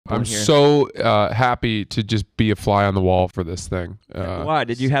I'm here. so happy to just be a fly on the wall for this thing. Why?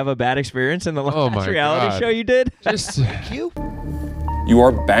 Did you have a bad experience in the last my reality God. show you did? Just Thank you. You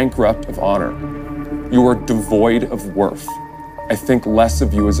are bankrupt of honor. You are devoid of worth. I think less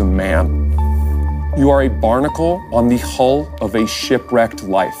of you as a man. You are a barnacle on the hull of a shipwrecked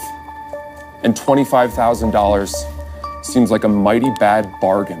life. And $25,000 seems like a mighty bad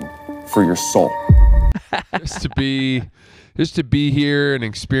bargain for your soul. just to be here and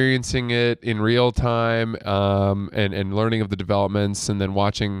experiencing it in real time, and learning of the developments, and then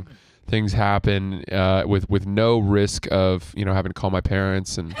watching things happen with no risk of having to call my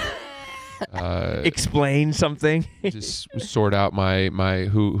parents and Explain something. just sort out my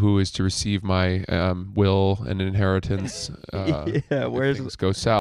who is to receive my will and inheritance. Yeah, if things go south.